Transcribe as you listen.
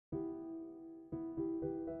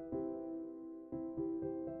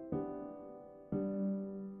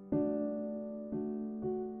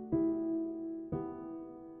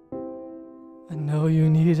know you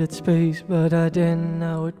needed space, but I didn't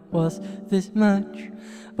know it was this much.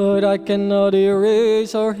 But I cannot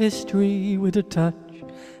erase our history with a touch.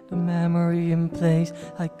 The memory in place,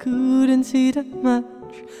 I couldn't see that much.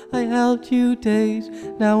 I held you days,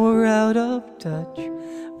 now we're out of touch.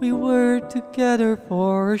 We were together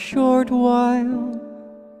for a short while.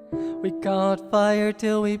 We caught fire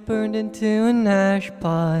till we burned into an ash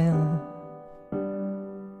pile.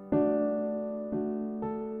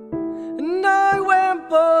 And I went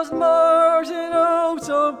past Mars in hopes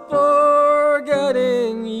of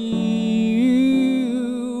forgetting you,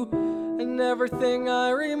 and everything I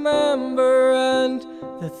remember and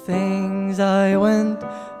the things I went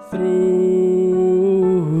through.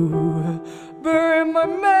 Burn my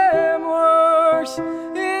memoirs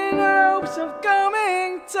in hopes of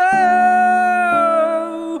coming to,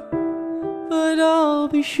 but I'll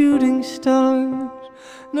be shooting stars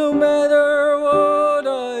no matter what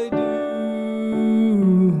I do.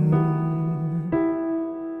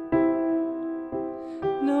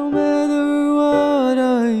 No matter what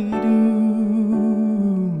I do.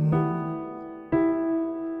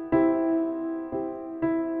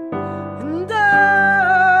 And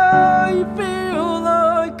I feel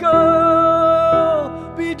like I'll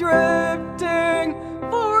be drifting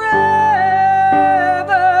forever,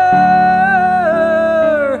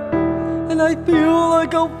 and I feel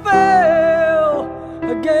like I'll fail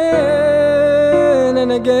again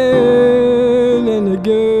and again and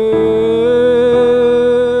again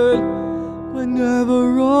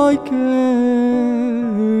whenever I can.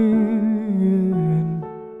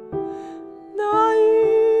 I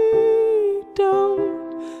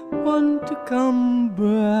don't want to come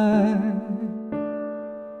back.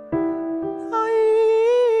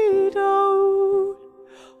 I don't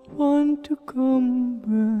want to come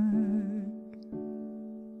back.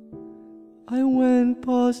 I went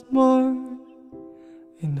past Mars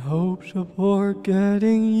in hopes of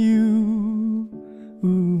forgetting you.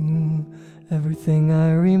 Everything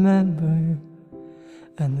I remember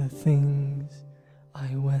and the things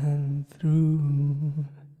I went through.